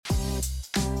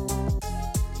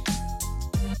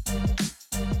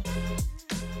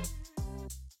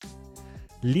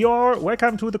Lior,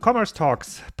 welcome to the Commerce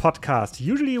Talks podcast.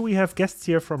 Usually we have guests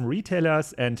here from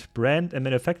retailers and brand and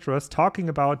manufacturers talking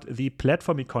about the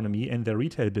platform economy and their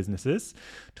retail businesses.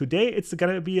 Today it's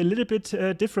going to be a little bit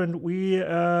different. We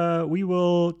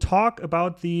will talk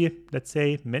about the, let's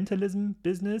say, mentalism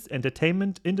business,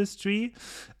 entertainment industry.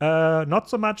 Not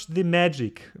so much the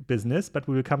magic business, but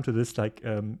we will come to this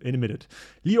in a minute.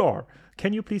 Lior,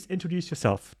 can you please introduce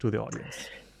yourself to the audience?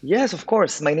 Yes, of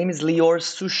course. My name is Lior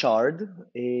Suchard.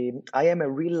 I am a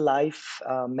real life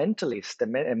mentalist, a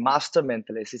master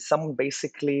mentalist. It's someone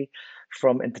basically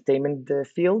from entertainment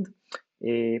field,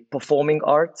 performing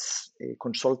arts,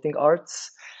 consulting arts,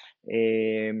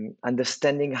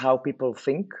 understanding how people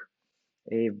think.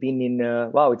 Been in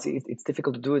it's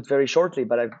difficult to do it very shortly,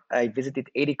 but I visited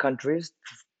 80 countries,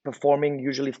 performing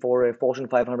usually for Fortune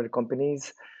 500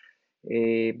 companies.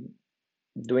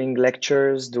 Doing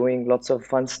lectures, doing lots of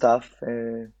fun stuff,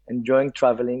 enjoying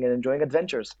traveling and enjoying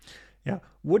adventures. Yeah.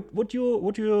 Would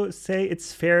you say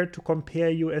it's fair to compare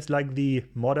you as like the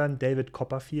modern David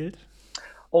Copperfield?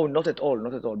 Oh, not at all,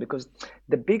 not at all. Because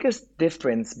the biggest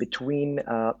difference between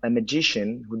a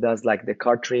magician who does like the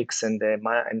card tricks and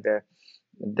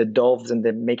the doves and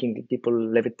the making people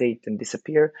levitate and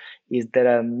disappear is that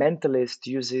a mentalist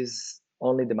uses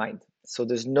only the mind. So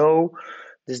there's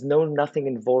nothing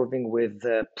involving with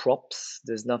props.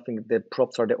 There's nothing. The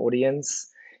props are the audience.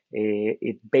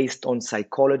 It's based on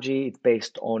psychology. It's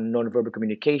based on nonverbal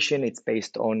communication. It's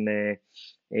based on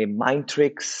mind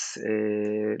tricks.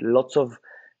 Lots of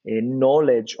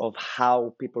knowledge of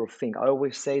how people think. I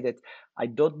always say that I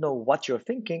don't know what you're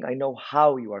thinking. I know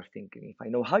how you are thinking. If I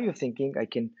know how you're thinking, I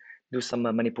can do some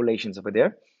manipulations over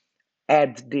there.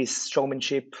 Add this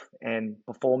showmanship and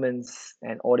performance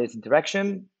and audience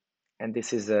interaction, and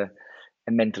this is a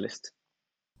mentalist.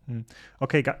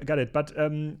 Okay, got it. But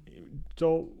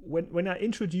so when I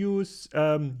introduce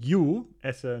you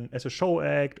as a show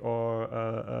act or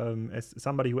as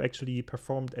somebody who actually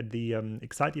performed at the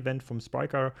Excite event from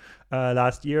Spryker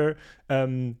last year,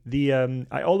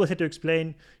 I always had to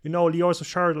explain, Lior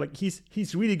Suchard, like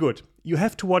he's really good. You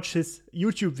have to watch his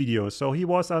YouTube videos. So he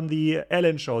was on the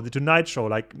Ellen Show, the Tonight Show,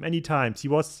 like many times. He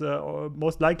was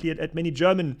most likely at many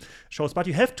German shows. But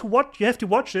you have to watch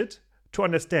it to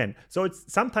understand. So it's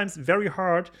sometimes very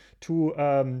hard to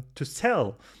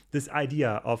sell this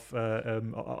idea of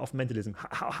mentalism.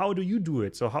 How do you do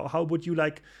it? So how would you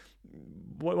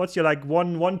what's your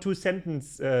one two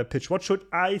sentence pitch? What should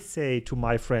I say to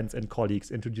my friends and colleagues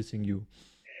introducing you?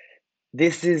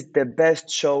 This is the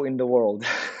best show in the world.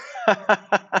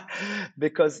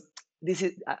 Because this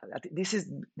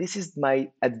is my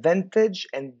advantage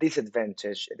and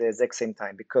disadvantage at the exact same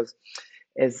time. Because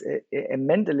as a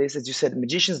mentalist, as you said,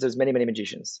 magicians, there's many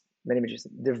magicians.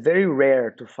 They're very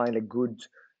rare to find a good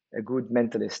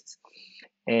mentalist,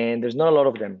 and there's not a lot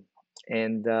of them.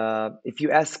 And if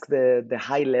you ask the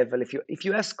high level, if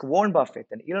you ask Warren Buffett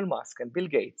and Elon Musk and Bill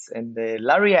Gates and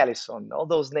Larry Ellison, all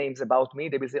those names about me,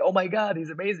 they will say, "Oh my God,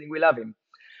 he's amazing, we love him."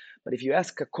 But if you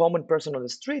ask a common person on the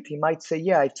street, he might say,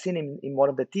 "Yeah, I've seen him in one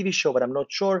of the TV show, but I'm not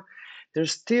sure."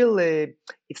 There's still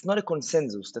it's not a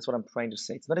consensus. That's what I'm trying to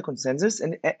say. It's not a consensus,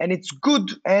 and it's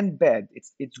good and bad.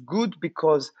 It's good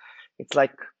because it's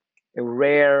like a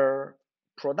rare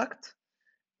product,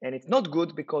 and it's not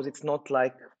good because it's not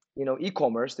like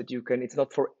e-commerce that you can. It's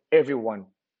not for everyone.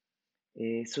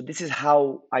 So this is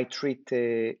how I treat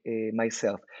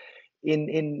myself.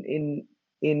 In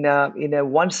a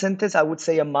one sentence, I would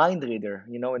say a mind reader.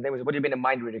 And then what do you mean a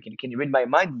mind reader? Can you read my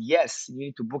mind? Yes. You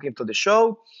need to book him to the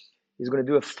show. He's going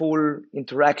to do a full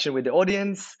interaction with the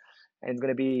audience, and it's going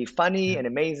to be funny and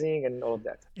amazing and all of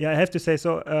that. Yeah, I have to say,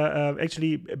 so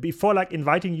actually, before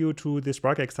inviting you to this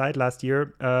Spryker Excite last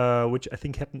year, which I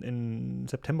think happened in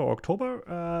September or October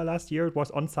last year, it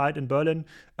was on site in Berlin.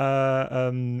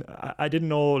 I didn't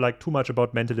know too much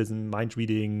about mentalism, mind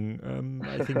reading.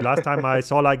 I think last time I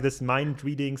saw this mind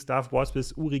reading stuff was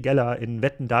with Uri Geller in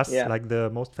Wetten, dass, the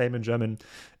most famous German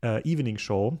evening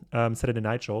show, Saturday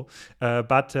night show.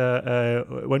 But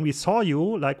when we saw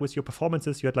you, with your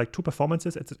performances, you had two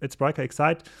performances at Spryker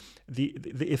Excite. The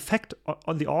effect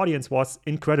on the audience was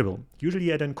incredible.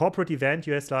 Usually at a corporate event,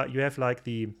 you have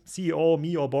the CEO,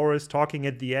 me or Boris, talking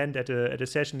at the end at a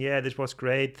session. Yeah, this was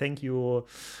great. Thank you,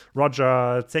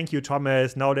 Roger. Thank you,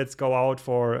 Thomas. Now let's go out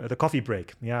for the coffee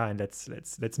break. Yeah, and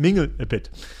let's mingle a bit.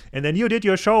 And then you did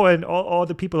your show, and all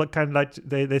the people kind of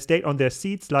they stayed on their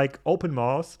seats open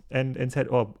mouth and said,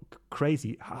 "Oh,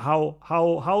 crazy.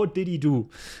 How did he do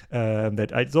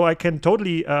that? So I can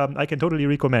totally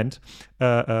recommend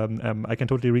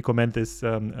this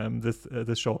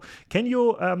show. Can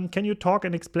you talk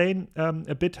and explain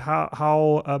a bit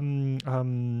how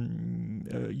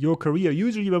your career?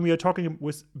 Usually when we are talking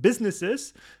with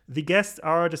businesses, the guests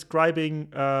are describing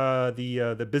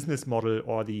the business model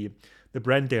or the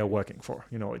brand they are working for.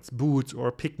 You know, it's Boots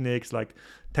or Picnics, like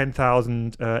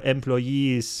 10,000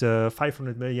 employees,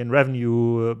 500 million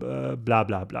revenue, blah,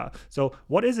 blah, blah. So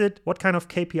what is it? What kind of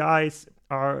KPIs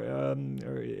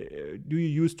do you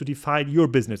use to define your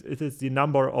business? Is it the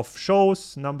number of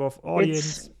shows, number of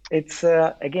audience? It's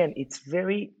again, it's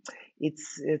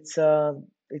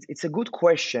a good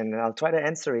question, and I'll try to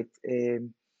answer it.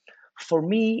 For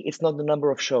me, it's not the number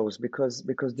of shows because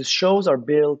the shows are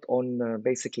built on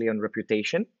basically on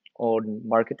reputation, on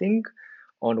marketing,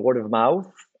 on word of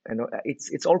mouth, and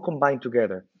it's all combined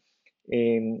together.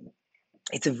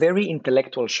 It's a very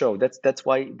intellectual show. That's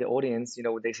why the audience, you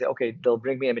know, they say, okay, they'll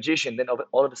bring me a magician. Then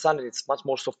all of a sudden, it's much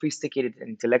more sophisticated, and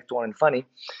intellectual, and funny.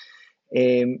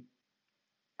 I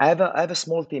have a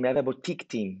small team. I have a boutique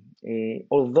team.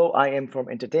 Although I am from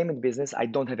entertainment business, I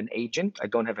don't have an agent. I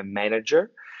don't have a manager.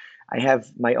 I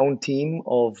have my own team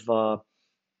of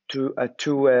two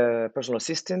personal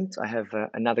assistants. I have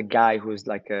another guy who's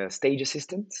like a stage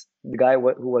assistant. The guy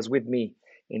who was with me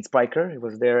in Spriker, he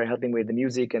was there helping with the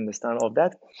music and the sound, all of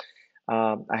that.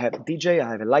 I have a DJ. I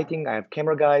have a lighting. I have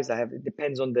camera guys. It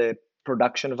depends on the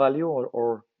production value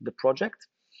or the project.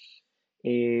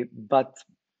 But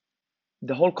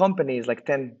the whole company is like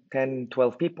 10,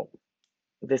 12 people.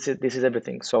 This is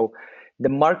everything. So the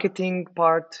marketing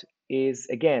part is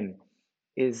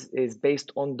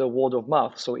based on the word of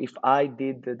mouth. So if I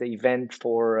did the event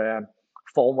for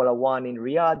Formula One in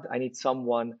Riyadh, I need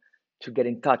someone to get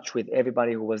in touch with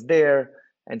everybody who was there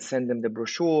and send them the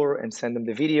brochure and send them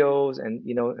the videos and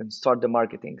and start the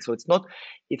marketing. So it's not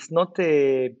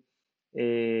a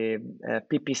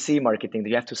PPC marketing that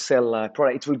you have to sell a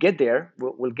product. It will get there.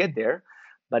 We'll get there,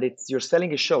 but you're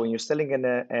selling a show and you're selling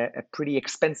a pretty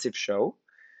expensive show.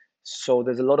 So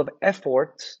there's a lot of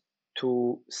effort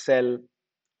to sell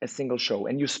a single show,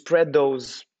 and you spread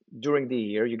those during the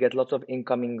year. You get lots of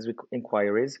incoming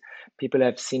inquiries. People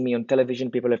have seen me on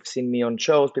television. People have seen me on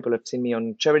shows. People have seen me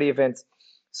on charity events.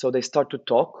 So they start to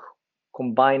talk,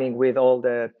 combining with all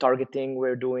the targeting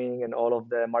we're doing and all of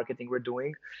the marketing we're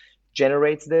doing,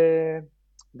 generates the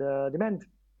demand.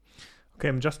 Okay,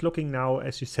 I'm just looking now,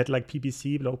 as you said, like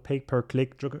PPC, below pay per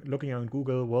click, looking on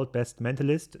Google, World Best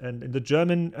Mentalist. And in the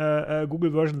German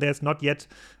Google version, there's not yet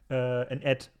an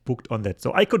ad booked on that.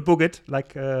 So I could book it,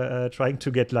 like trying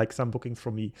to get like some bookings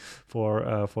from me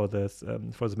for this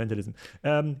mentalism.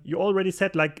 You already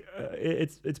said like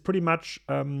it's pretty much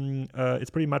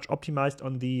optimized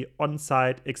on the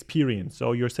on-site experience.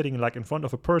 So you're sitting like in front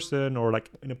of a person or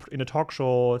like in a talk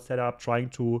show setup, trying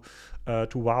to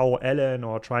wow Ellen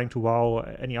or trying to wow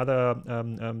any other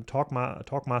talk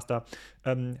master.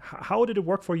 How did it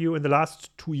work for you in the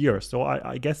last 2 years? So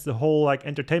I guess the whole like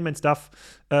entertainment stuff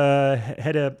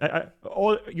had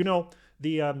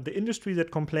the industry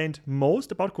that complained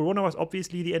most about Corona was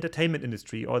obviously the entertainment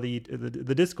industry or the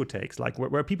discotheques, like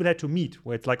where people had to meet,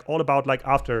 where it's like all about like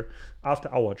after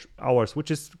hours,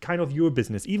 which is kind of your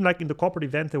business. Even like in the corporate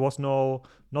event, there was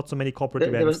not so many corporate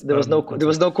events. There was no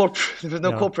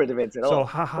corporate events at all. So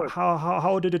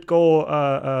how did it go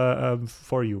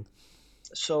for you?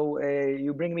 So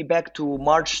you bring me back to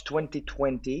March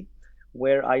 2020,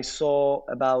 where I saw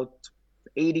about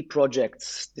 80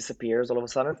 projects disappears all of a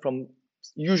sudden from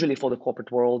usually for the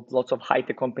corporate world, lots of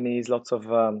high-tech companies, lots of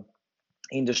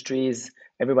industries,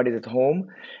 everybody's at home.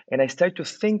 And I started to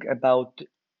think about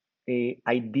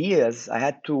ideas I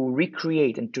had to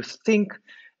recreate and to think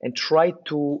and try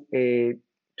to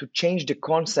change the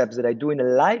concepts that I do in a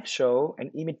live show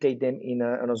and imitate them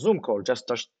on a Zoom call,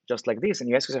 just like this. And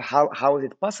you ask yourself, how is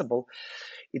it possible?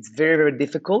 It's very, very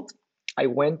difficult. I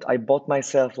bought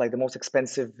myself like the most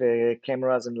expensive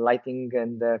cameras and lighting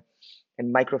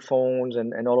and microphones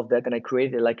and all of that. And I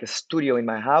created like a studio in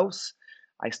my house.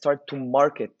 I started to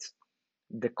market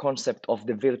the concept of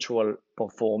the virtual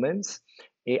performance.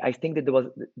 I think that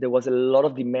there was a lot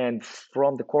of demand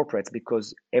from the corporates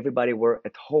because everybody were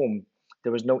at home.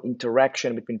 There was no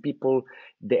interaction between people.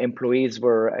 The employees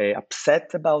were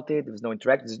upset about it. There was no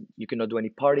interaction. You cannot do any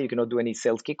party. You cannot do any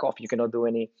sales kickoff. You cannot do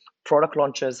any product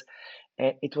launches.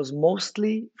 And it was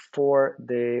mostly for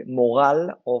the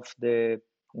morale of the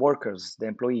workers, the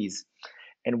employees.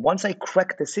 And once I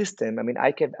cracked the system, I mean,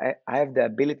 I have the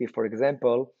ability, for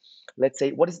example, let's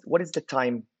say, what is the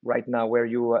time right now where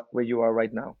you are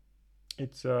right now?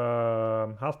 It's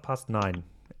 9:30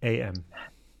 a.m.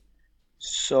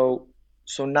 So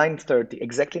 9:30,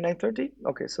 exactly 9:30.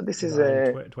 Okay, so this is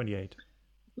 9:28.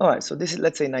 all right. So this is,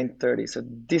 let's say, 9:30. So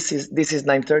this is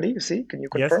 9:30. You see? Can you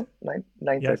Yes. confirm? Nine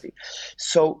Yes. 9:30.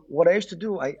 So what I used to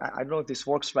do, I don't know if this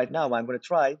works right now. I'm going to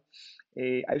try.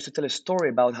 I used to tell a story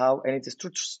about how, and it is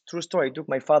true story. I took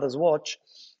my father's watch,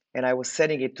 and I was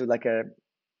setting it to like a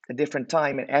different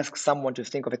time, and ask someone to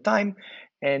think of a time,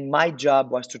 and my job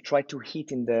was to try to hit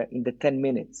in the 10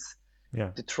 minutes,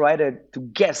 Yeah. to try to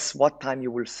guess what time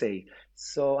you will say.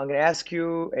 So I'm going to ask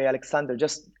you, Alexander,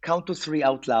 just count to three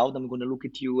out loud. I'm going to look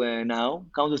at you now.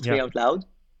 Count to three Yeah. out loud.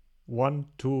 1,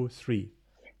 2, 3.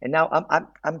 And now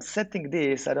I'm setting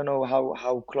this. I don't know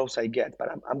how close I get, but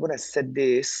I'm going to set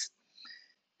this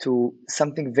to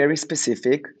something very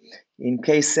specific. In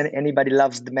case anybody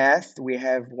loves the math, we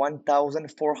have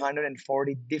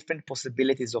 1,440 different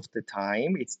possibilities of the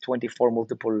time. It's 24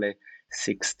 multiple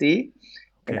 60.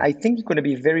 And Okay. I think it's going to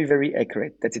be very, very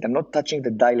accurate. That's it. I'm not touching the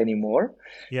dial anymore.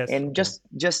 Yes. And Okay.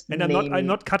 just And I'm not name I'm me.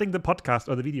 not cutting the podcast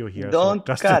or the video here. So Don't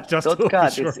just to, cut, just don't to be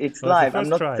cut. sure. It's So it's the live. I'm first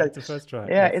not. try. It's the first try.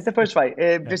 Yeah, Yes. it's the first try.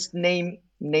 Yeah. Just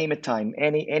name a time.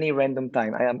 Any random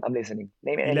time. I'm listening.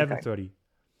 Name any time. 11:30.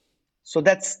 So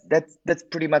that's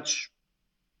pretty much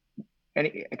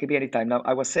it could be any time. Now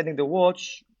I was setting the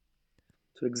watch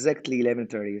to exactly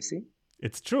 11:30. You see,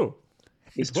 It's true.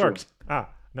 it's It true. worked.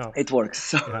 No. It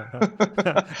works.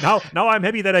 Yeah. Now I'm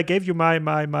happy that I gave you my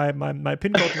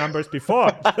pin code numbers before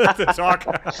the talk.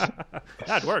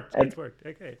 Yeah, it worked. And It worked.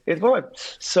 Okay. it worked.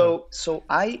 So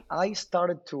I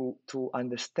started to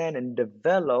understand and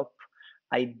develop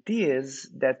ideas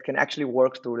that can actually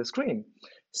work through the screen.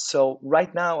 So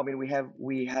right now, I mean, we have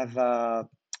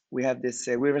this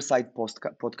Riverside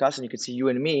podcast, and you can see you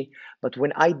and me. But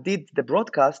when I did the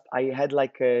broadcast, I had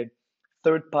like a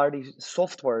third-party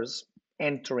softwares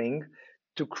entering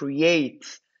to create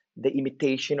the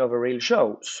imitation of a real show.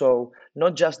 So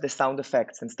not just the sound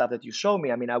effects and stuff that you show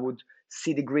me. I mean, I would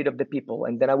see the grid of the people,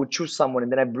 and then I would choose someone,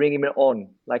 and then I bring him on,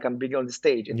 like I'm bringing on the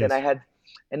stage, and then I Yes. had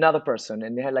another person,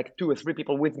 and they had like 2 or 3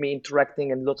 people with me interacting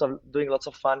and doing lots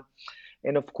of fun.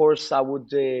 And of course, I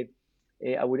would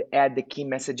add the key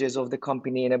messages of the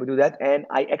company, and I would do that. And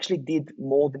I actually did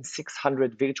more than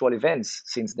 600 virtual events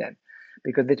since then,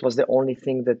 because it was the only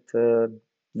thing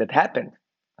that happened.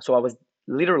 So I was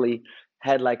literally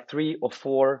had like 3 or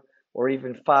 4 or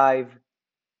even 5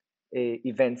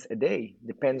 events a day.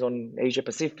 Depends on Asia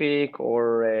Pacific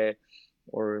or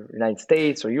United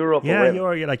States or Europe or Yeah,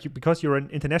 wherever. you're like because you're an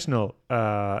international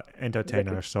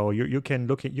entertainer, Exactly. so you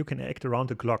can act around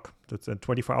the clock. That's a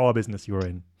 24-hour business you're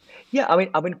in. Yeah,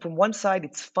 I mean, from one side,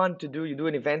 it's fun to do. You do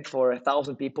an event for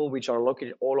 1,000 people, which are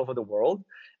located all over the world,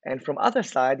 and from other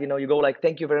side, you go like,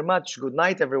 "Thank you very much, good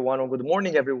night, everyone," or "Good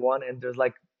morning, everyone," and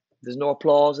there's no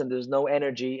applause and there's no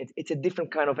energy. It's a different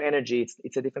kind of energy.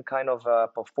 It's a different kind of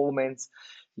performance.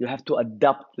 You have to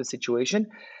adapt to the situation.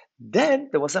 Then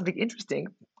there was something interesting.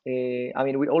 I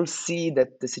mean, we all see that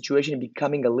the situation is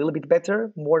becoming a little bit better,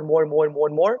 more and more and more and more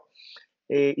and more.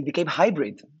 It became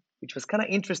hybrid, which was kind of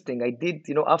interesting. I did,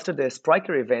 after the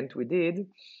Spriker event we did,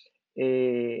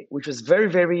 which was very,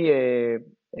 very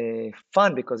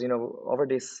fun, because, over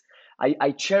this, I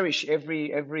cherish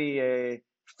every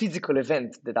physical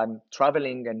event that I'm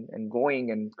traveling and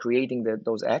going and creating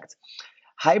those acts.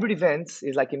 Hybrid events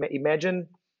is like, imagine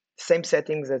same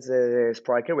settings as a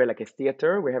Spriker. We're like a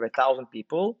theater. We have 1,000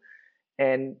 people,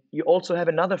 and you also have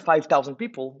another 5,000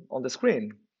 people on the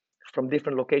screen from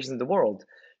different locations in the world.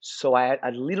 So I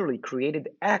literally created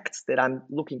acts that I'm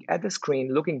looking at the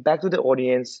screen, looking back to the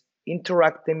audience,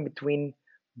 interacting between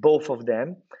both of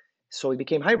them. So it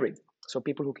became hybrid. So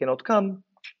people who cannot come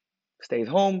stay at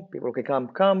home. People who can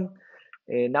come.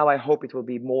 Now I hope it will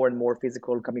be more and more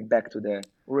physical, coming back to the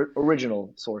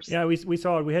original source. Yeah,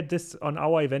 we had this on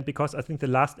our event because I think the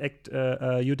last act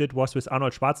you did was with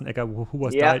Arnold Schwarzenegger, who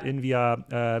was Yeah, dialed in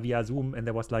via Zoom, and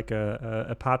there was like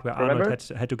a part where Arnold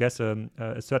remember had to guess a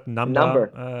certain a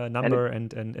number, and number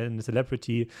and a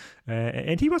celebrity,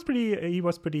 and he was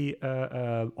pretty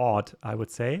odd, I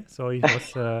would say. So he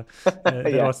was yeah,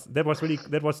 that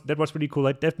was really cool.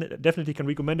 I definitely can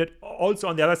recommend it. Also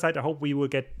on the other side, I hope we will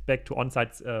get back to on-site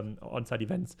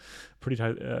events pretty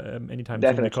anytime soon,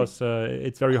 definitely. because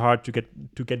it's very hard to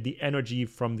get the energy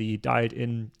from the dialed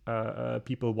in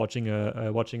people watching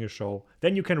a show.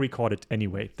 Then you can record it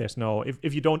anyway. There's no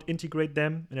if you don't integrate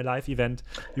them in a live event,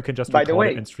 you can just By the record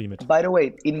it way, and stream it.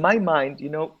 in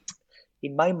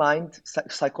my mind,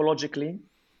 psychologically,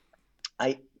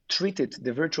 I treated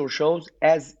the virtual shows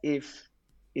as if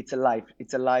it's a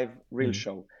live real Mm.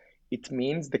 show. It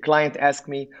means the client asks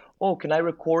me, oh, can I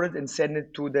record it and send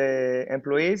it to the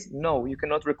employees? No, you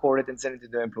cannot record it and send it to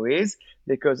the employees,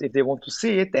 because if they want to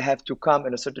see it, they have to come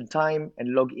at a certain time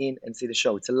and log in and see the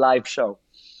show. It's a live show.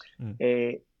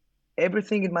 Uh,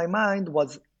 Everything in my mind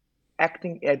was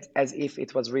acting as if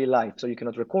it was real life. So you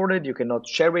cannot record it, you cannot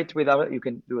share it without, you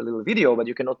can do a little video, but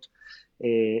you cannot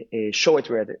show it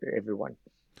to everyone.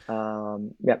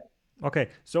 Yeah. Okay,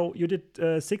 so you did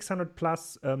 600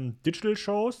 plus digital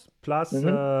shows, plus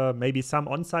maybe some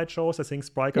on-site shows. I think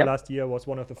Spryker Yep. last year was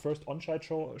one of the first on-site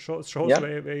shows Yep.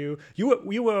 where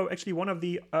you were actually one of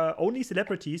the only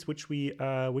celebrities which we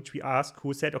asked,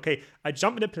 who said, "Okay, I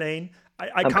jump in a plane,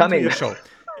 I I'm come to coming. your show."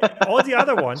 All the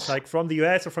other ones, like from the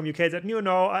US or from UK, said,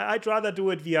 I'd rather do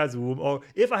it via Zoom. Or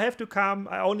if I have to come,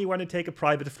 I only want to take a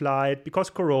private flight because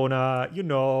Corona, and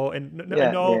Yeah,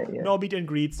 yeah, yeah. no meet and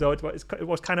greet. So it was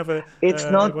kind of a It's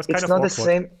not it's not the awkward.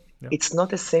 same. Yeah. It's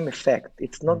not the same effect.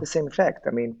 It's not the same effect.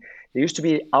 I mean, there used to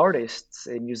be artists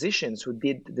and musicians who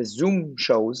did the Zoom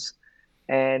shows,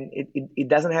 and it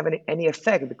doesn't have any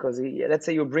effect, because let's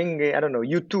say you bring I don't know,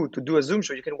 U2 to do a Zoom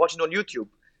show, you can watch it on YouTube.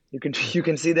 You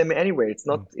can see them anywhere. It's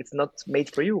not made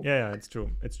for you. Yeah, it's true.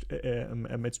 It's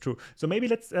true. So maybe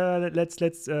let's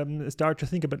start to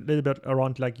think a little bit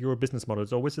around like your business model.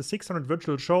 So with the 600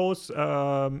 virtual shows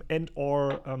and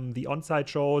or the on-site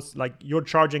shows, like you're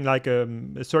charging like a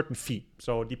certain fee.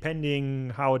 So depending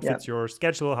how it fits your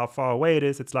schedule, how far away it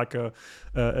is, it's like a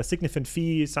significant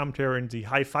fee, somewhere in the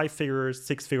high 5 figures,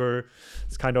 6 figure.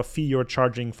 It's kind of fee you're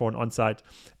charging for an on-site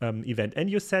event. And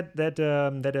you said that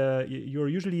you're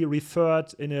usually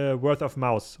referred in a word of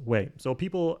mouth way. So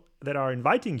people that are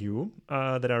inviting you,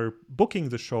 that are booking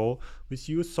the show with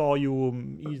you, saw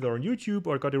you either on YouTube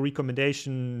or got a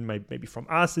recommendation, maybe from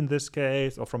us in this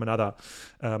case, or from another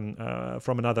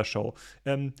show.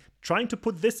 Trying to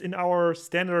put this in our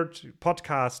standard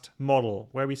podcast model,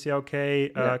 where we say, okay,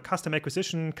 customer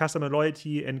acquisition, customer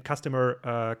loyalty, and customer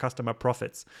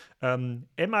profits. Am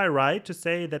I right to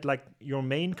say that like your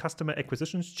main customer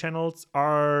acquisition channels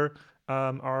are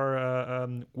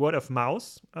word of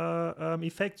mouth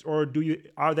effects, or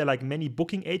are there like many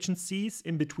booking agencies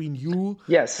in between you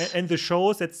and the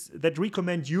shows that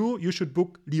recommend you should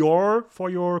book Lior for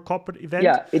your corporate event?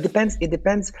 Yeah, it depends.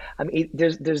 I mean,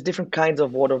 there's different kinds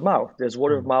of word of mouth. There's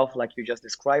word of mouth like you just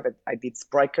described. I did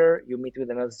Spryker. You meet with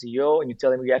another CEO and you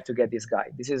tell him you have to get this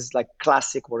guy. This is like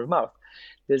classic word of mouth.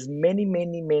 There's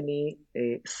many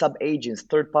sub agents,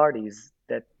 third parties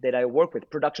that I work with,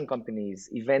 production companies,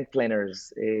 event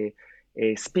planners,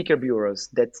 speaker bureaus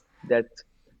that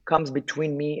comes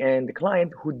between me and the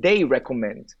client, who they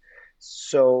recommend.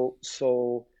 So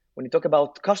when you talk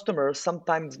about customers,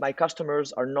 sometimes my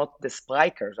customers are not the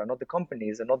Sprykers, are not the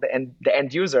companies, are not the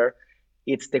end user.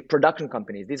 It's the production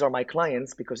companies. These are my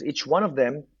clients, because each one of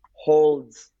them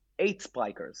holds 8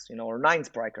 Sprykers, or 9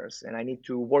 Sprykers, and I need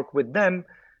to work with them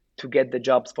to get the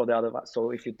jobs for the other ones.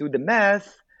 So if you do the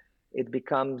math, it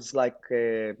becomes like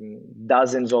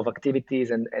dozens of activities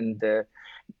and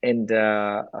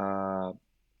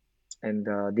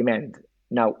demand.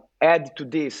 Now, add to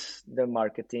this the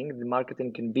marketing. The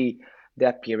marketing can be the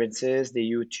appearances, the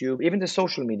YouTube, even the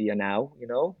social media now.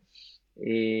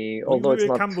 Although it's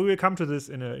not. We will come to this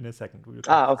in a second.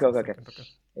 Okay.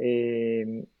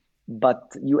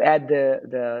 But you add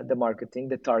the marketing,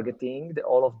 the targeting,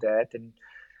 all of that, and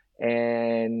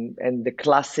the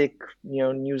classic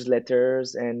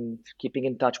newsletters, and keeping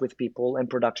in touch with people and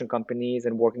production companies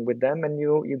and working with them, and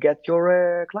you get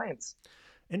your clients.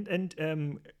 And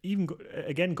even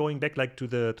again, going back like to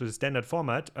the standard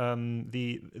format,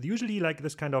 the usually like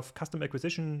this kind of custom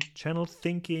acquisition channel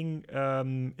thinking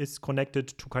is connected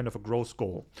to kind of a growth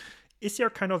goal. Is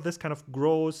there kind of this kind of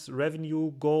growth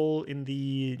revenue goal in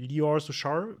the Lior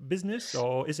Suchard business,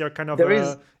 or is there kind of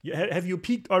have you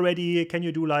peaked already? Can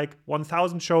you do like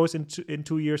 1,000 shows in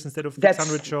 2 years instead of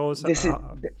 600 shows? This is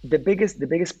the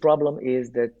biggest problem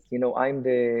is that I'm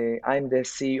the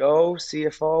CEO,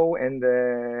 CFO,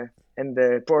 and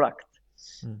the product.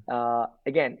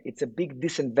 Again, it's a big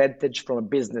disadvantage from a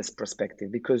business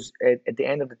perspective, because at the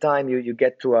end of the time you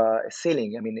get to a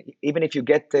ceiling. I mean, even if you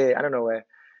get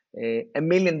 $1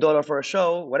 million for a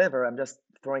show, whatever, I'm just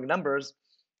throwing numbers,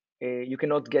 you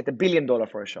cannot get $1 billion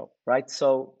for a show, right?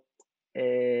 So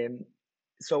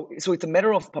it's a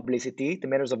matter of publicity, the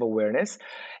matters of awareness.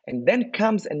 And then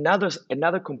comes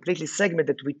another completely segment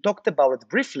that we talked about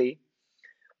briefly,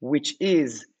 which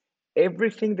is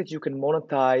everything that you can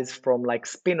monetize from like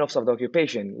spin-offs of the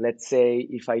occupation. Let's say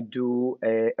if I do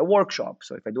a workshop.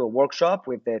 So if I do a workshop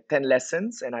with 10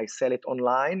 lessons and I sell it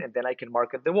online, and then I can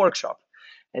market the workshop.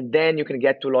 And then you can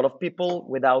get to a lot of people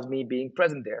without me being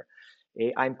present there.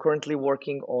 I'm currently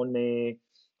working on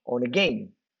a game.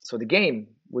 So the game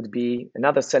would be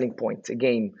another selling point, a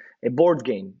game, a board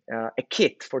game, a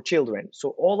kit for children.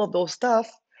 So all of those stuff,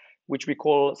 which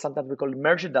sometimes we call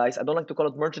merchandise. I don't like to call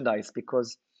it merchandise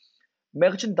because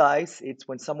merchandise, it's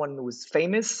when someone who is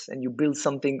famous and you build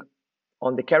something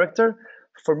on the character.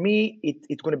 For me,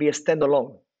 it's going to be a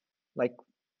standalone, like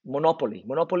Monopoly.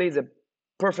 Monopoly is a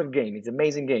perfect game. It's an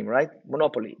amazing game, right?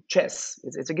 Monopoly, chess.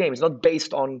 It's a game. It's not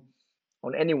based on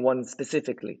anyone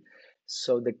specifically.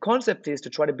 So the concept is to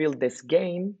try to build this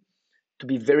game to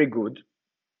be very good,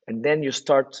 and then you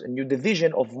start a new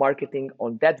division of marketing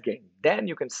on that game. Then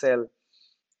you can sell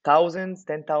thousands,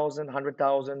 10,000,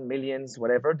 100,000, millions,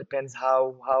 whatever, depends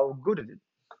how good it is.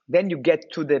 Then you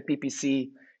get to the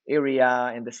PPC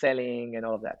area and the selling and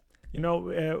all of that. We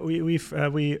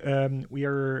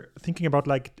are thinking about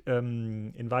like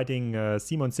inviting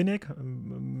Simon Sinek,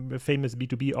 a famous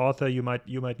B2B author you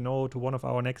might know, to one of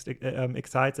our next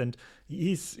Excites, and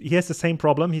he has the same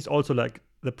problem. He's also like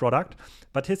the product,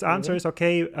 but his answer is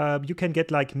okay. You can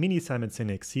get like mini Simon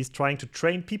Sineks. He's trying to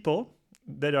train people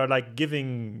that are like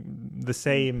giving the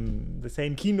same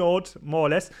keynote more or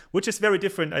less, which is very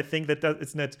different. I think that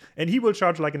it's not, and he will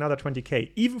charge like another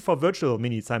 20K even for virtual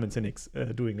mini Simon Sineks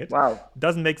doing it. Wow,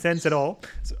 doesn't make sense at all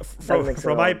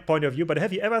from my point of view. But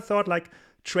have you ever thought like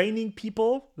training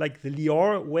people like the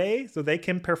Lior way so they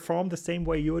can perform the same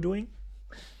way you're doing?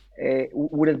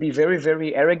 Would it be very,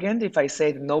 very arrogant if I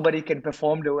said nobody can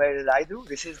perform the way that I do?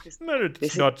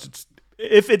 It's not.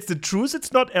 If it's the truth,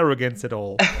 it's not arrogance at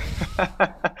all.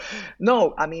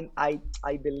 No, I mean, I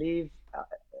believe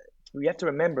we have to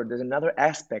remember there's another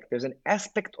aspect. There's an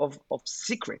aspect of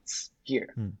secrets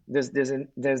here. There's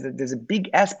a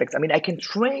big aspect. I mean, I can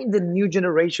train the new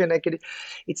generation.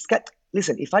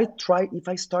 Listen, if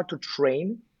I start to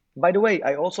train, by the way,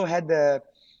 I also had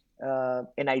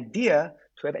an idea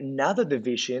to have another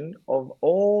division of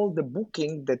all the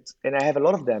booking and I have a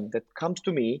lot of them that comes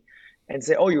to me and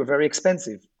say, oh, you're very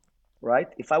expensive, right?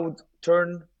 If I would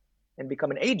turn and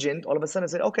become an agent, all of a sudden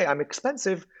I say, okay, I'm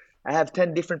expensive. I have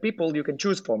 10 different people you can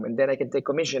choose from, and then I can take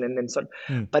commission and then so.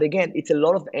 But again, it's a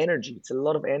lot of energy. It's a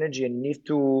lot of energy, and you need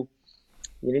to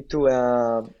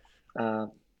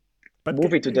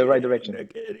move it to the right direction.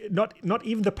 Not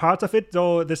even the parts of it.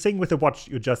 So the thing with the watch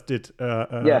you just did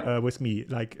with me,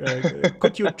 like,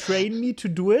 could you train me to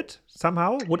do it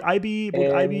somehow? Would it be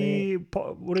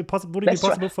possible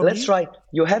for me? Let's try.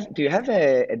 Do you have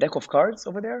a deck of cards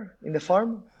over there in the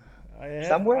farm?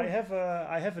 Somewhere?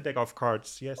 I have a deck of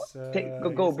cards. Yes.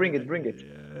 Go bring it. Bring it.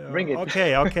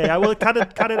 Okay. I will cut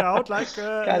it out like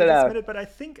cut it out. Minute, but I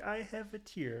think I have it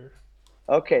here.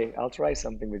 Okay, I'll try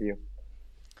something with you.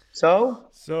 So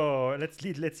let's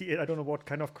see. I don't know what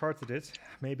kind of cards it is.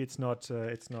 Maybe it's not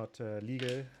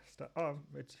legal stuff. Oh,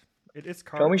 it is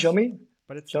cards. Show me.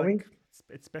 But it's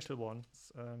it's special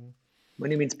ones. What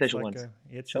do you mean special ones?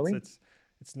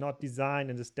 It's not designed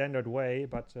in the standard way,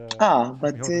 but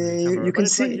you can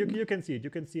see. You can see it. You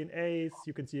can see an ace.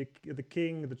 You can see the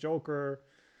king, the joker.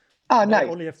 Nice. They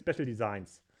only have special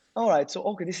designs. All right. So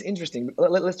okay, this is interesting.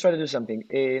 Let's try to do something.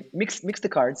 Mix the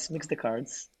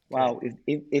cards. Wow,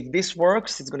 if this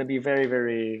works, it's going to be very,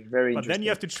 very, very interesting. But then you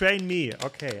have to train me.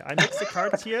 Okay, I mix the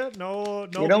cards here. No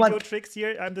video tricks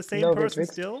here. I'm the same person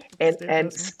still.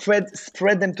 And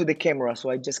spread them to the camera so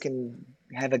I just can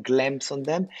have a glimpse on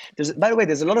them. By the way,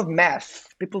 there's a lot of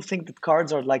math. People think that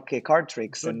cards are like card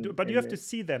tricks. But you have to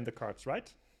see them, the cards,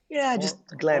 right? Yeah, just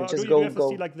glimpse. Just go. You have to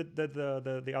see like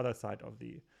the other side of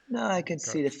the. No, I can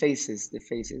see the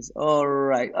faces. All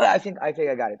right. I think I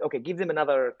got it. Okay, give them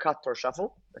another cut or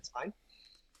shuffle. That's fine.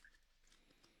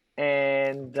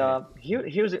 And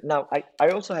here's it. Now, I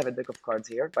also have a deck of cards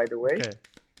here, by the way. Okay.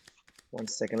 1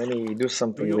 second. Let me do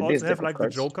something with this deck of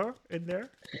cards. Do you also have like the Joker in there?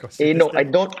 No, I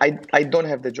don't. I don't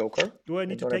have the Joker. Do I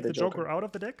need to take the Joker out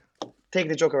of the deck? Take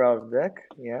the Joker out of the deck.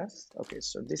 Yes. Okay.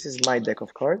 So this is my deck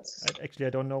of cards. Actually, I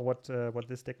don't know what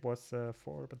this deck was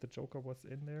for, but the Joker was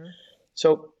in there.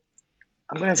 So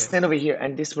I'm gonna stand over here,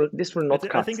 and this will not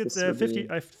cut. I think it's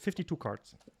 52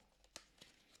 cards.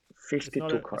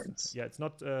 52 cards. It's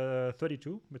not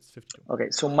 32. It's 52. Okay,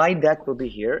 so my deck will be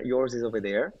here. Yours is over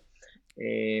there.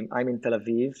 I'm in Tel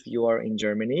Aviv. You are in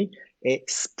Germany.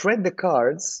 Spread the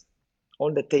cards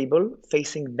on the table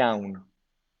facing down.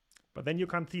 But then you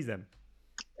can't see them.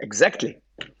 Exactly.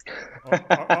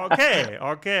 Okay.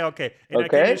 And I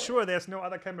can be sure there's no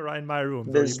other camera in my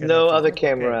room. There's no other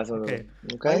cameras. Okay.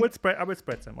 I will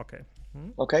spread them. Okay.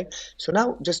 Okay. So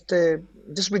now just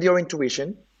with your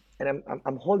intuition, and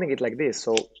I'm holding it like this,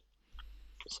 so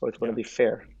it's going to be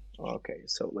fair. Okay.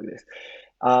 So like this.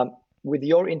 With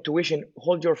your intuition,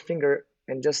 hold your finger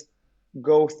and just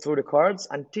go through the cards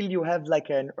until you have like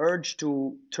an urge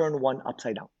to turn one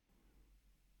upside down.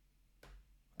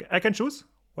 I can choose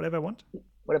whatever I want.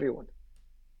 Whatever you want.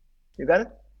 You got it?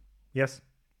 Yes.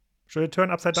 Should it turn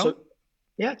upside down? So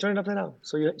yeah, turn it upside down.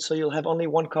 So you'll have only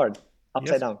one card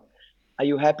upside Yes. down. Are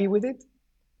you happy with it?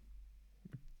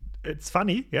 It's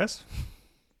funny, yes.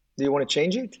 Do you want to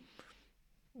change it?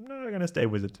 No, I'm gonna stay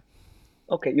with it.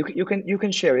 Okay, you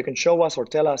can share. You can show us or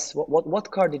tell us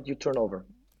what card did you turn over?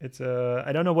 It's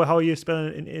I don't know how you spell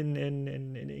it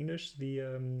in English.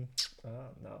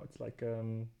 No, it's like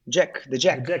Jack, the the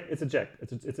Jack, jack. It's a jack.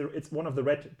 It's one of the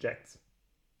red jacks.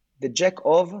 the Jack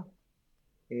of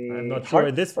I'm not sure in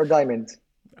heart this. or diamond.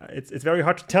 It's very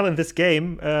hard to tell in this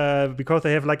game because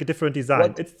they have like a different design.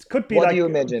 What It could be what like do you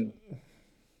imagine?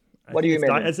 I What do think you it's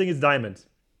imagine? I think it's diamond.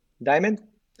 Diamond?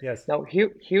 Yes. Now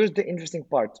here's the interesting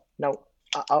part. Now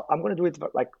I'm gonna do it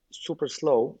like super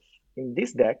slow. In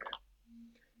this deck,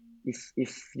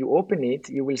 if you open it,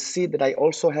 you will see that I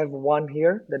also have one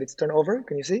here that it's turned over.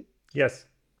 Can you see? Yes.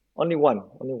 Only one,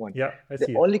 only one. Yeah, I The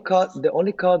see it.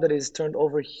 only card that is turned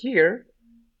over here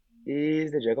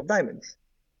is the Jack of Diamonds.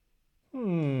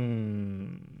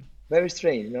 Very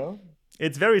strange, no?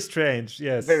 It's very strange.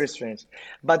 Yes. Very strange.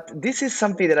 But this is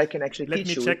something that I can actually Let teach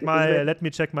me you. check It's very- let me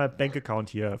check my bank account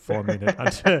here for a minute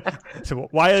so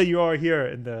while you are here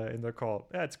in the call.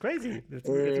 Yeah, it's crazy. It's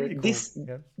really cool.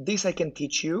 Yeah. this I can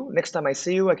teach you. Next time I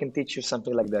see you, I can teach you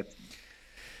something like that.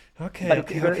 Okay. But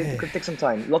Okay. it could take some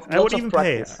time. Lots I would of even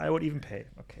practice. pay. I would even pay.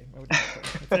 Okay. I would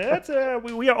even pay. That's,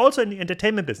 we are also in the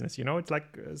entertainment business. You know, it's like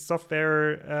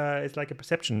software. It's like a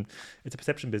perception. It's a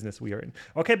perception business we are in.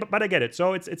 Okay, but I get it.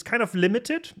 So it's kind of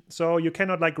limited. So you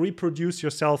cannot like reproduce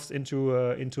yourselves into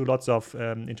lots of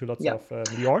Yeah.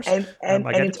 yours. And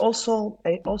I get it's it. also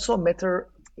a matter.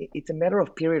 It's a matter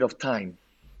of period of time.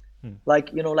 Like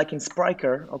like in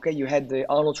Spriker, okay, you had the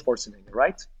Arnold Schwarzenegger,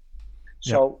 right?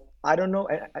 So I don't know.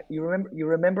 You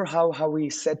remember how he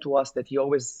said to us that he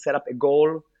always set up a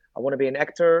goal. I want to be an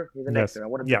actor. He's an Yes. actor. I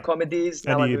want to do Yeah. comedies.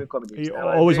 And Now I'm doing comedies. he Now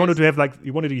I'm always doing wanted to have like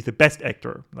he wanted to be the best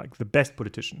actor, like the best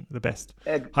politician, the best,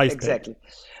 highest paid. exactly.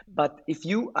 But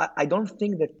I don't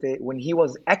think that when he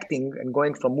was acting and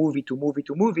going from movie to movie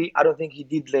to movie, I don't think he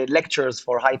did the lectures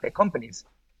for high-pay companies.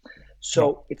 So No.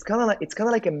 it's kind of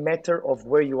like a matter of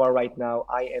where you are right now.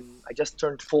 I just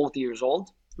turned 40 years old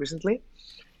recently.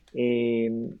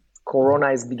 Corona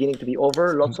is beginning to be over.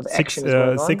 Lots of action is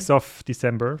going on. 6th of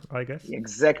December, I guess.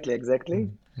 Exactly.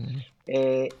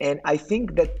 And I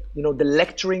think that the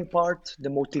lecturing part, the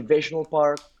motivational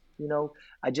part.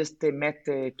 I just met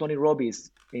Tony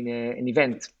Robbins in an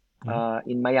event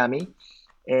in Miami,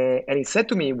 and he said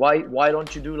to me, "Why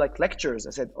don't you do like lectures?"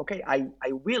 I said, "Okay, I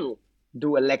will do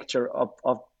a lecture of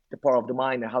the power of the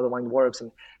mind and how the mind works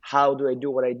and how do I do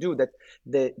what I do. That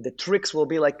the tricks will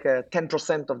be like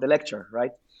 10% of the lecture,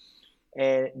 right?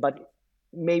 But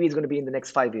maybe it's going to be in the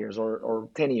next 5 years or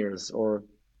 10 years or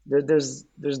there's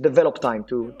develop time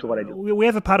to what I do. We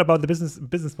have a part about the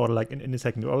business model like in a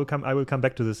second. I will come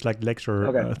back to this like lecture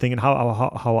Okay. thing and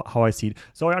how I see it.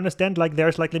 So I understand like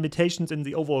there's like limitations in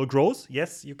the overall growth.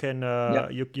 Yes, you can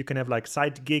you can have like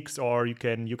side gigs or you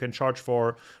can charge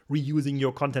for reusing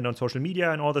your content on social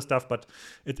media and all this stuff. But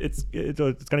it's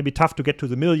going to be tough to get to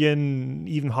the million.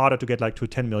 Even harder to get like to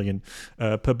 10 million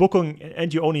per booking,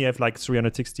 and you only have like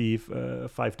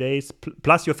 365 days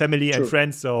plus your family and True.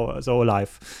 friends. So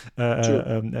life.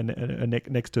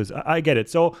 Next to this. I get it.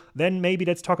 So then maybe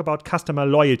let's talk about customer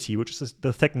loyalty, which is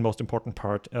the second most important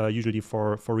part, usually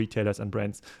for retailers and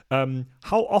brands.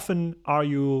 How often are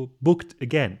you booked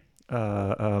again?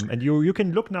 And you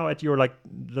can look now at your like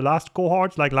the last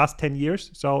cohorts, like last 10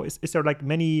 years. So is there like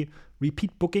many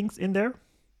repeat bookings in there?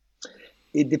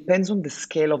 It depends on the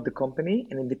scale of the company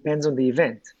and it depends on the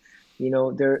event.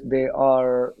 There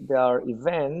are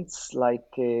events like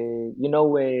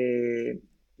the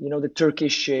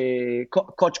Turkish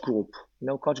Koç Group.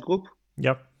 Koç Group?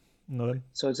 Yep. No, then.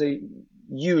 So it's a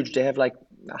huge. They have like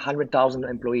 100,000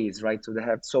 employees, right?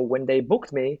 So when they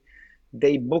booked me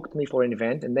for an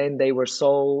event, and then they were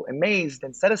so amazed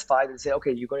and satisfied and say,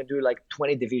 okay, you're going to do like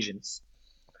 20 divisions.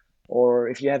 Or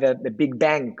if you have a big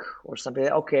bank or something,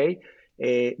 okay,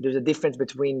 there's a difference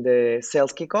between the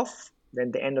sales kickoff,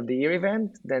 then the end of the year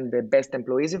event, then the best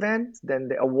employees event, then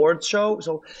the awards show.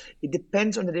 So it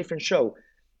depends on the different show.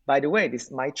 By the way,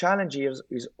 my challenge is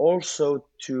also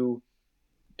to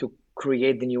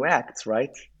create the new acts, right?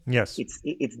 Yes.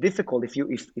 It's difficult if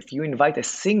you invite a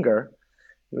singer,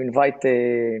 you invite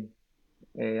I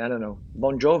don't know,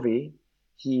 Bon Jovi,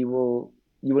 you will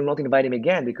not invite him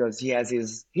again because he has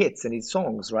his hits and his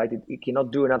songs, right? He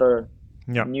cannot do another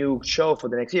new show for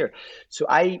the next year. So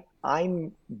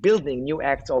I'm building new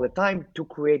acts all the time to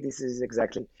create. This is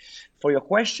exactly for your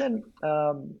question.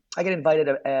 I get invited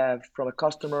from a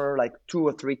customer like 2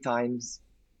 or 3 times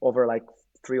over like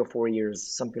 3 or 4 years,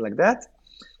 something like that.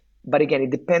 But again, it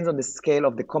depends on the scale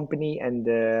of the company, and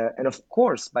of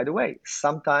course, by the way,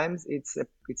 sometimes it's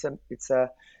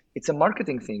a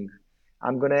marketing thing.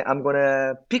 I'm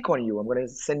gonna pick on you. I'm gonna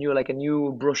send you like a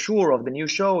new brochure of the new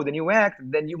show, the new act.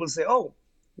 Then you will say, "Oh,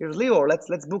 here's Leo.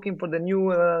 Let's book him for the new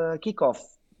kickoff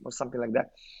or something like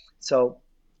that." So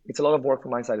it's a lot of work from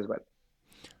my side as well.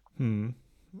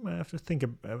 I have to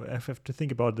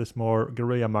think about this more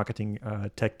guerrilla marketing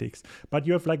tactics. But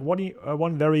you have like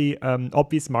one very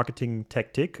obvious marketing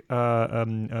tactic,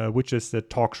 which is the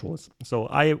talk shows. So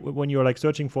when you're like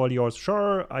searching for Lior's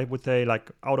show, I would say like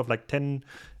out of like 10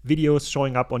 videos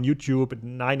showing up on YouTube,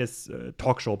 9 is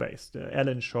talk show based. The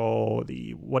Ellen show,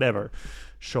 the whatever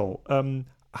show.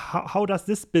 How does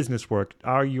this business work?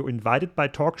 Are you invited by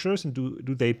talk shows, and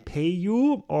do they pay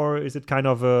you, or is it kind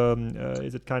of a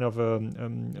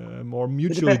more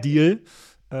mutual deal?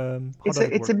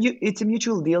 It's a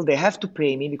mutual deal. They have to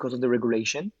pay me because of the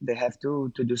regulation. They have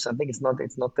to do something. It's not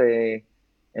a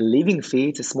living fee.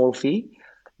 It's a small fee,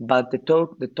 but the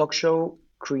talk show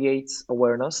creates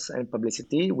awareness and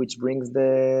publicity, which brings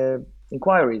the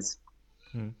inquiries.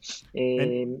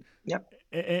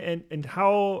 And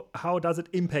how does it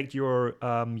impact your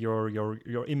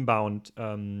inbound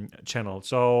channel?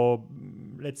 So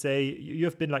let's say you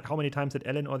have been like how many times at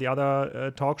Ellen or the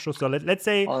other talk shows? So let's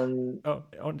say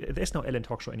there's no Ellen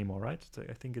talk show anymore, right? So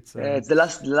I think it's the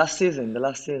last season.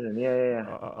 Yeah.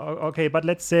 Okay, but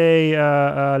let's say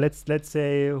let's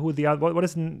say who the other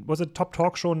was it top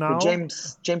talk show now?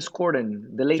 James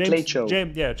Corden, the Late Show.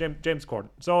 James Corden.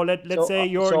 So let's say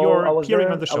you're appearing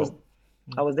on the show.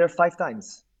 I was there 5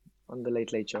 times on the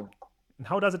Late Show.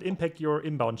 How does it impact your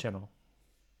inbound channel?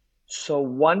 So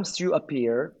once you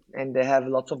appear and they have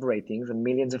lots of ratings and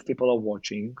millions of people are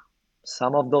watching,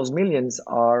 some of those millions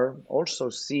are also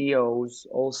CEOs,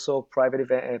 also private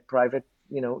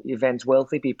events,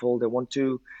 wealthy people. They want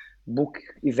to book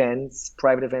events,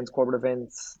 private events, corporate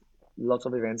events, lots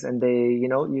of events, and they,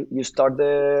 you start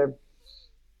the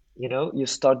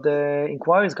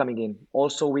inquiries coming in.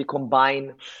 Also, we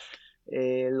combine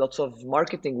lots of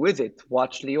marketing with it.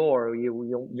 Watch Lior.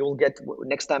 You'll get,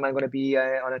 next time I'm going to be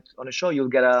on a show, you'll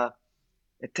get a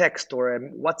text or a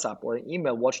WhatsApp or an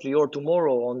email. Watch Lior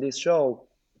tomorrow on this show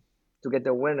to get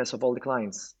the awareness of all the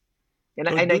clients. And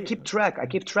I keep track. I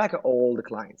keep track of all the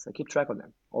clients. I keep track of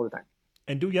them all the time.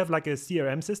 And do you have like a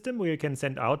CRM system where you can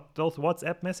send out those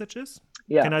WhatsApp messages?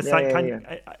 Yeah. Can I sign?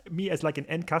 Me as like an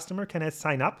end customer, can I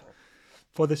sign up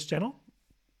for this channel?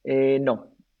 No.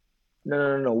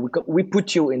 We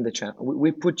put you in the channel.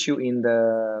 We put you in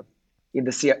the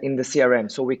CRM,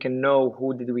 so we can know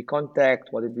who did we contact,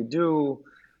 what did we do,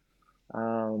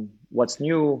 what's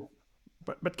new.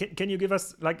 But can you give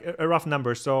us like a rough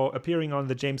number? So appearing on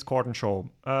the James Corden show,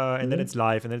 and then it's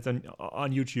live, and then it's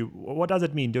on YouTube. What does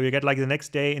it mean? Do you get like the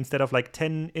next day, instead of like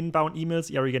 10 inbound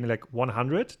emails, are you getting like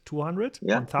 100, 200,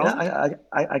 1,000?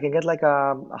 I can get like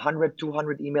 100,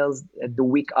 200 emails the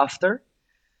week after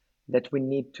that we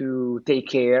need to take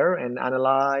care and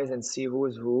analyze and see who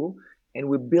is who, and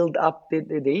we build up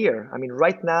the year. I mean,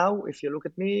 right now, if you look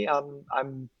at me, I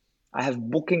have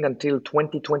booking until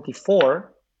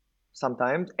 2024.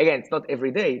 Sometimes, again, it's not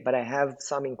every day, but I have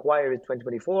some inquiries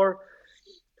 2024,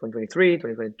 2023,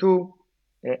 2022,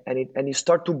 and you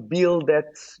start to build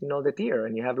that that year,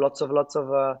 and you have lots of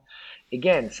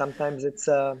again, sometimes it's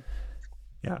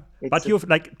but you've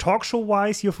like talk show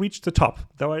wise, you've reached the top.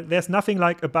 There's nothing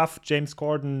like above James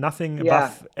Corden, nothing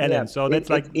above Ellen. So that's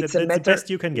that's the best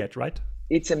you can get, right?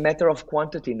 It's a matter of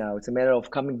quantity now. It's a matter of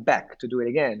coming back to do it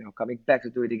again.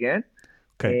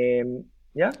 Okay.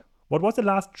 What was the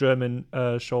last German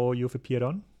show you've appeared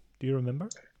on? Do you remember?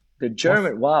 The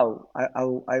German, wow.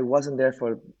 I wasn't there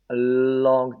for a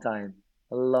long time.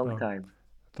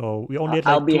 So we only had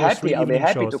like I'll be happy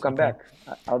shows. To come back.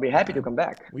 I'll be happy to come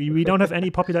back. We don't have any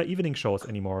popular evening shows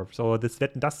anymore. So this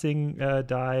Wetten, das thing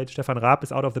died. Stefan Raab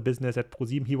is out of the business at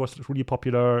ProSieben. He was a really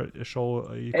popular show.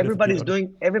 Everybody's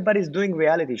doing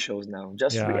reality shows now.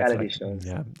 Just reality shows.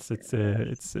 Yeah,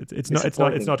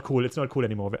 it's not cool. It's not cool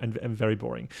anymore, and very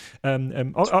boring.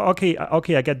 Okay,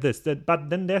 I get this. But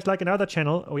then there's like another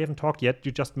channel we haven't talked yet.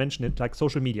 You just mentioned it, like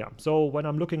social media. So when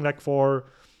I'm looking like for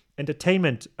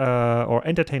entertainment or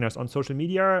entertainers on social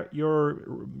media, you're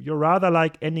rather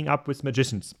like ending up with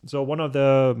magicians. So one of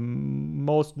the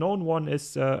most known one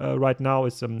is right now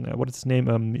is what is his name?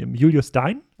 Julius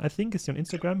Stein, I think, is on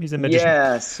Instagram. He's a magician.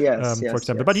 Yes. For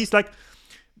example, but he's like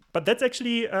But that's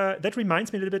actually that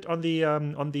reminds me a little bit on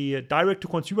the direct to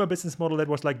consumer business model that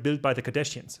was like built by the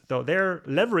Kardashians. So they're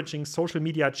leveraging social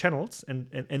media channels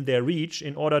and their reach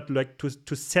in order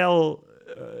to sell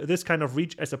this kind of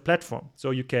reach as a platform.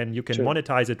 So you can True.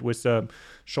 monetize it with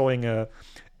showing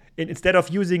instead of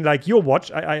using like your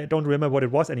watch, I don't remember what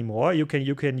it was anymore. You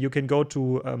can go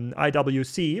to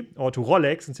IWC or to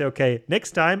Rolex and say, okay,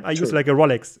 next time I use like a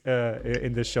Rolex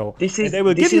in this show, and they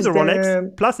will give you the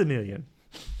Rolex plus $1 million.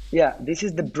 Yeah, this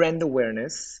is the brand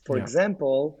awareness. For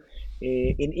example,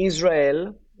 in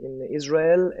Israel,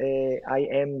 I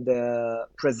am the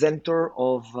presenter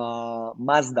of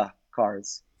Mazda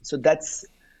cars. So that's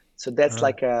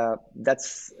like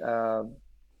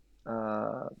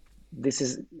this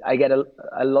is, I get a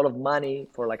lot of money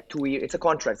for like 2 years. It's a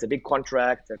contract. It's a big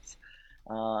contract. That's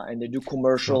and they do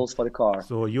commercials for the car.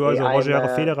 So you are the Roger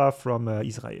Federer from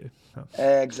Israel.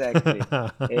 Exactly.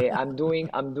 I'm doing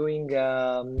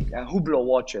Hublot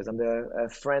watches. I'm the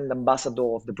friend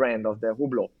ambassador of the brand of the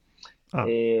Hublot.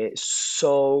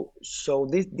 So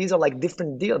these are like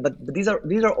different deals, but these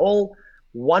are all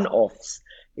one-offs.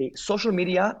 Social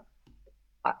media,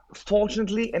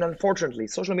 fortunately and unfortunately,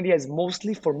 social media is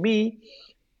mostly for me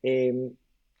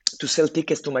to sell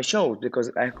tickets to my shows,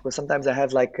 because sometimes I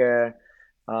have like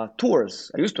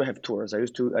tours. I used to have tours.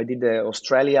 I did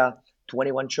Australia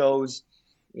 21 shows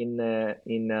in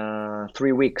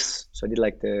 3 weeks. So I did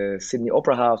like the Sydney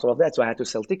Opera House, all of that. So I had to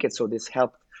sell tickets. So this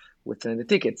helped with selling the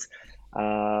tickets.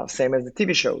 Same as the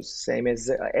TV shows. Same as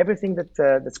everything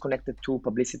that's connected to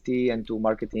publicity and to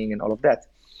marketing and all of that.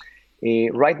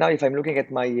 Right now, if I'm looking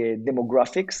at my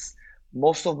demographics,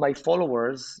 most of my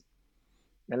followers,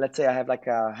 and let's say I have like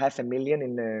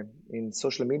 500,000 in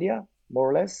social media, more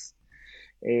or less.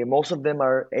 Most of them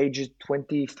are aged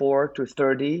 24 to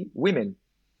 30 women.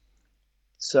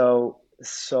 So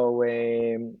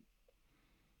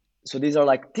these are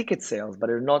like ticket sales, but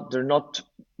there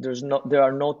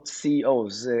are not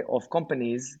CEOs of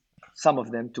companies, some of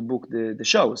them, to book the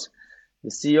shows. The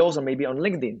CEOs are maybe on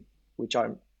LinkedIn, which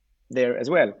are there as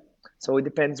well. So it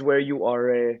depends where you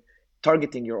are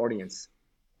targeting your audience.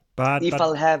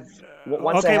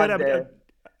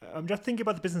 I'm just thinking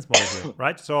about the business model here,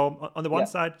 right? So on the one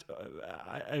side,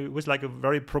 I was like a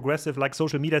very progressive, like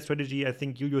social media strategy. I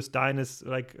think Julius Stein is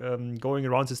like going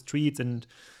around the streets, and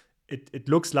it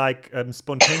looks like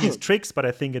spontaneous tricks, but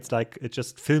I think it's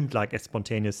just filmed like as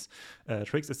spontaneous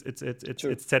tricks.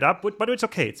 It's set up, but it's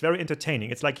okay. It's very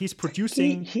entertaining. It's like he's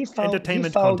producing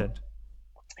entertainment content.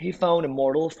 He found a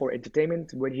model for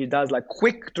entertainment where he does like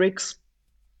quick tricks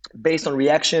based on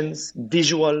reactions,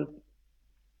 visual.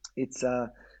 It's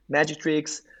magic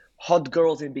tricks, hot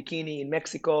girls in bikini in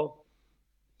Mexico,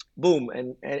 boom,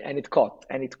 and it caught,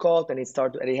 and it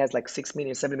started, and it has like 6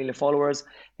 million, 7 million followers,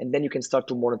 and then you can start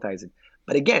to monetize it.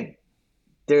 But again,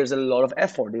 there's a lot of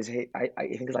effort. I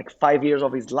think it's like 5 years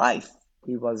of his life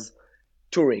he was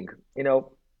touring.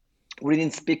 We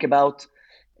didn't speak about,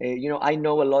 I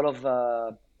know a lot of,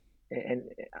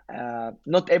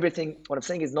 not everything. What I'm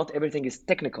saying is not everything is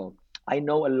technical. I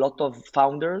know a lot of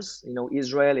founders.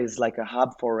 Israel is like a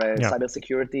hub for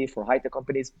cybersecurity, for high-tech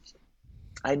companies.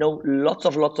 I know lots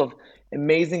of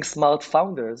amazing, smart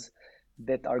founders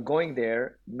that are going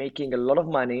there, making a lot of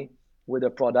money with their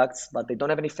products, but they don't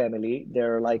have any family.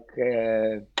 They're like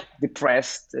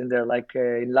depressed, and they're like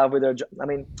in love with their job. I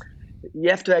mean,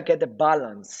 you have to get the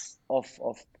balance of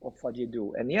what you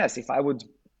do. And yes, if I would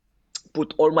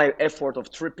put all my effort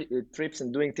of trips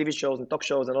and doing TV shows and talk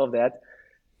shows and all of that,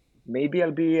 maybe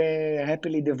I'll be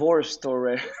happily divorced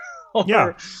or I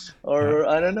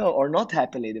don't know, or not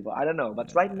happily divorced. I don't know.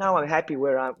 But right now I'm happy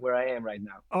where I am right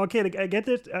now. Okay, I get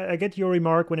it. I get your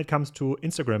remark when it comes to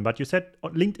Instagram. But you said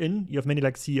on LinkedIn you have many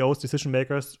like CEOs, decision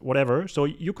makers, whatever. So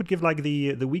you could give like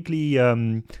the weekly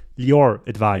Lior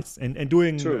advice and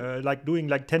doing like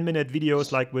 10-minute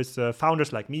videos like with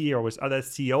founders like me or with other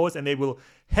CEOs, and they will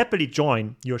happily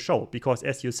join your show because,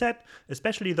 as you said,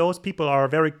 especially those people are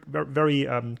very, very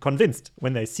convinced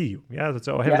when they see you. Yeah,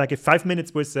 so I have like 5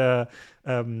 minutes with 5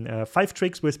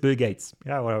 tricks with Bill Gates,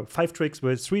 or 3 tricks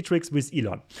with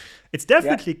Elon. It's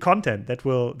definitely content that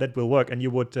will work, and you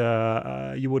would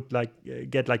like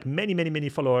get like many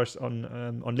followers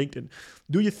on LinkedIn.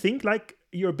 Do you think like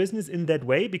your business in that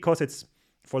way, because it's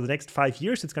for the next 5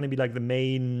 years it's going to be like the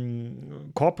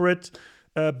main corporate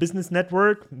business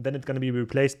network, then it's going to be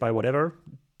replaced by whatever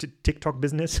TikTok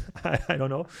business? I don't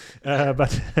know,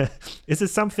 but is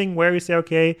this something where you say,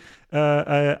 okay,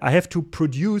 I have to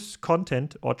produce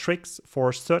content or tricks for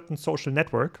a certain social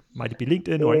network, might it be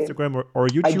LinkedIn or Instagram or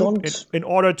YouTube, in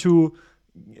order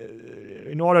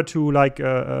to like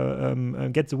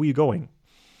get the wheel going?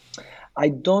 I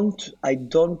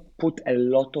don't put a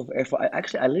lot of effort.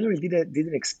 I literally did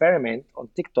an experiment on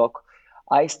TikTok.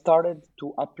 I started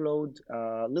to upload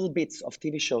little bits of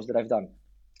TV shows that I've done.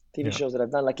 TV Yeah. shows that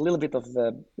I've done, like a little bit of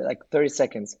like 30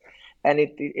 seconds, and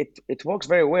it works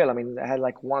very well. I mean, I had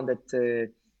like one that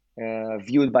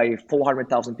viewed by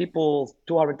 400,000 people,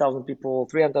 200,000 people,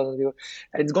 300,000 people,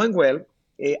 and it's going well.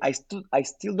 I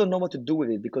still don't know what to do with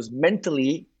it because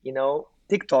mentally,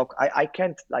 TikTok, I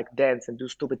can't like dance and do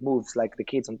stupid moves like the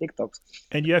kids on TikToks.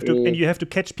 And you have to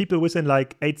catch people within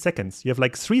like 8 seconds. You have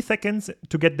like 3 seconds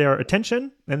to get their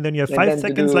attention, and then you have And 5 then to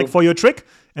seconds do like for your trick,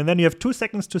 and then you have 2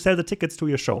 seconds to sell the tickets to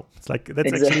your show. It's like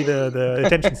that's actually exactly. the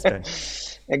attention span.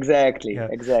 Exactly, Yeah.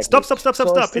 exactly. Stop, stop, stop, stop,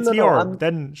 So I stop. still It's don't know. Lior.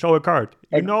 Then show a card.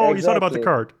 You thought about the Exactly.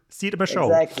 card. See it in a show.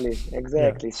 Exactly, Yeah.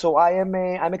 exactly. So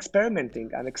I'm experimenting.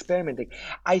 I'm experimenting.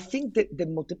 I think that the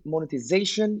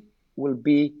monetization will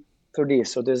be through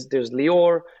this. So there's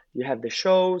Lior, you have the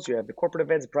shows, you have the corporate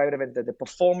events, private events, the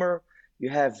performer, you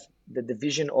have the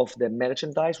division of the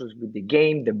merchandise, which would be the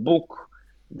game, the book,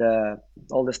 the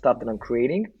all the stuff that I'm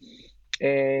creating.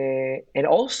 And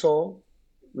also,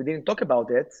 we didn't talk about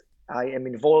it. I am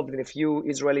involved in a few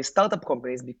Israeli startup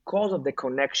companies because of the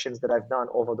connections that I've done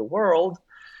over the world.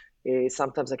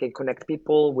 Sometimes I can connect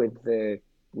people with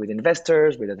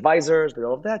investors, with advisors, with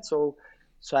all of that. So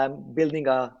I'm building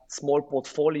a small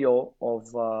portfolio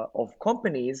of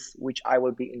companies which I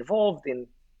will be involved in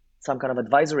some kind of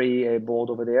advisory board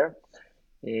over there,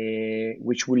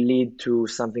 which will lead to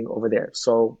something over there.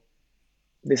 So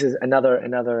this is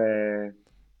another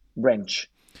branch.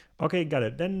 Okay, got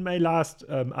it. Then my last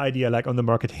idea, like on the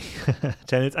marketing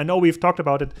channels. I know we've talked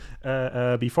about it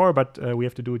before, but we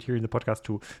have to do it here in the podcast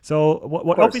too. So Of what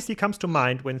course. obviously comes to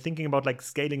mind when thinking about like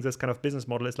scaling this kind of business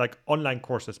model is like online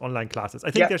courses, online classes.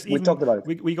 I think Yeah, there's we even talked about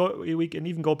it. we can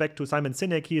even go back to Simon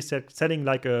Sinek. He is selling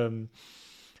like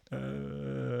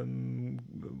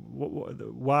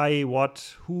why,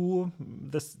 what, who.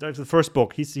 That's the first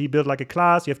book. He built like a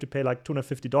class. You have to pay like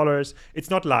 $250. It's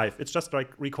not live. It's just like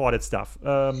recorded stuff.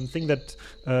 Thing that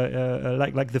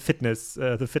like the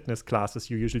fitness classes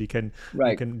you usually can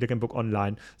Right. you can book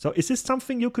online. So is this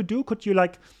something you could do? Could you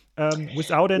like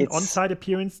without an It's on-site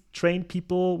appearance train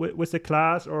people with a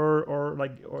class or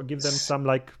give them some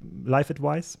like life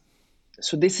advice?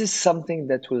 so this is something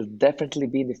that will definitely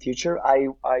be in the future.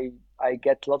 I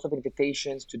get lots of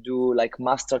invitations to do like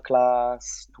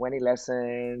masterclass, 20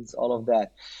 lessons, all of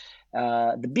that.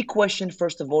 The big question,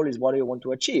 first of all, is what do you want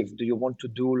to achieve? Do you want to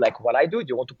do like what I do? Do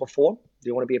you want to perform? Do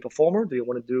you want to be a performer? Do you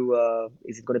want to do,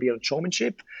 is it going to be on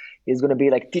showmanship? Is it going to be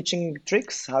like teaching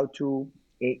tricks, how to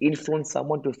influence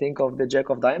someone to think of the Jack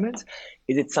of Diamonds?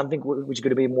 Is it something which is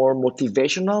going to be more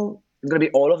motivational? It's going to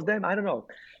be all of them? I don't know.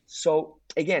 So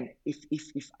again,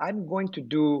 if I'm going to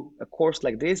do a course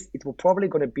like this, it will probably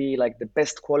going to be like the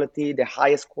best quality, the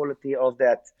highest quality of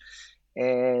that,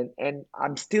 and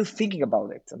I'm still thinking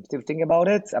about it. I'm still thinking about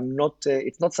it. I'm not.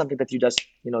 It's not something that you just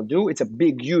do. It's a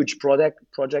big, huge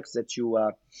projects that you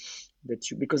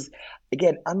because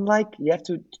again, unlike you have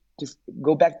to just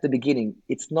go back to the beginning.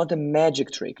 It's not a magic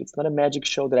trick. It's not a magic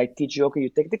show that I teach you. Okay, you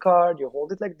take the card, you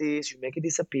hold it like this, you make it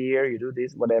disappear, you do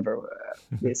this, whatever.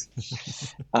 This.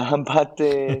 But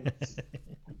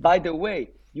by the way,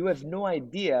 you have no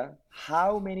idea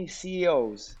how many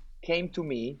CEOs came to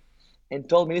me and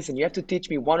told me, listen, you have to teach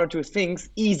me one or two things,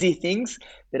 easy things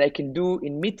that I can do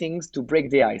in meetings to break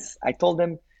the ice. I told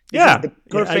them this is Yeah, the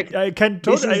perfect, I can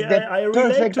this totally. is the I relate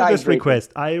perfect to this icebreaker.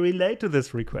 request. I relate to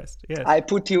this request. Yes. I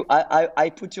put you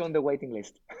on the waiting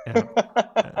list. Yeah.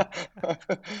 Yeah.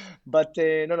 But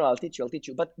no, I'll teach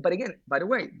you. But again, by the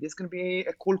way, this can be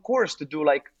a cool course to do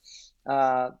like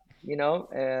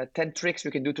 10 tricks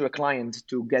you can do to a client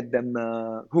to get them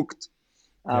hooked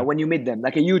Yeah. when you meet them,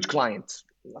 like a huge client,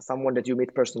 someone that you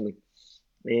meet personally.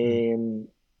 Mm. Um,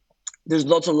 there's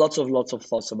lots of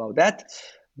thoughts about that,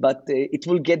 but it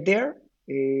will get there.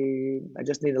 I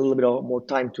just need a little bit of more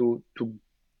time to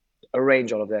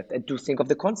arrange all of that and to think of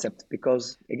the concept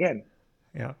because again,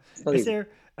 Yeah. it's not Is easy. there?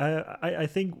 I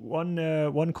think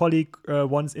one colleague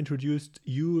once introduced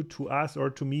you to us or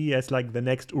to me as like the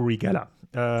next Uri Geller,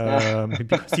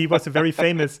 because he was a very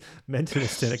famous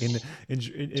mentalist like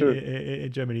True.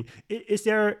 in Germany. Is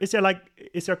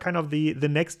there kind of the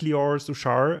next Lior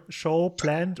Suchar show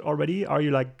planned already? Are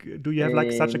you like, do you have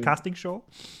like such a Um, casting show?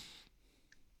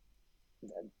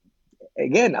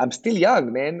 Again, I'm still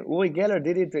young, man. Uri Geller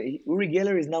did it. Uri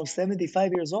Geller is now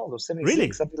 75 years old or 76,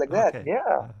 Really? something like that. Okay.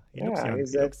 Yeah, He looks yeah. young.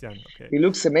 He looks young. Okay. He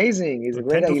looks amazing. He's So a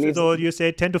great guy. He lives. so you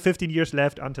say 10 to 15 years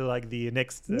left until like the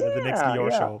next Yeah, Lior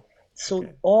yeah. show. So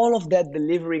Okay. all of that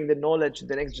delivering the knowledge to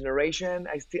the next generation,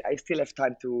 I still have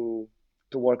time to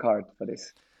work hard for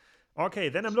this. Okay,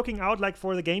 then I'm looking out like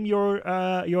for the game you're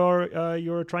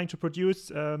trying to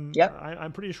produce.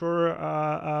 I'm pretty sure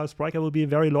Spryker will be a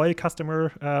very loyal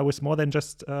customer with more than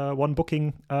just one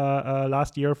booking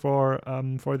last year for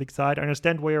the Excite. I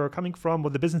understand where you're coming from,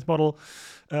 what the business model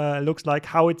looks like,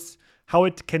 how it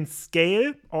can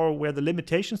scale, or where the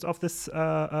limitations of this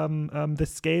the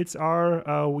scales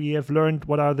are. We have learned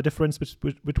what are the difference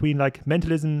between like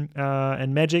mentalism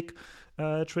and magic.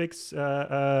 Tricks.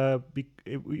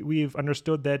 We've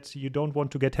understood that you don't want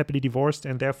to get happily divorced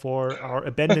and therefore are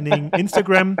abandoning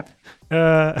Instagram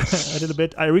a little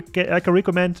bit. I can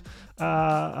recommend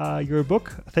your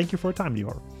book. Thank you for your time,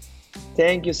 Libor.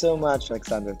 Thank you so much,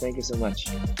 Alexander. Thank you so much.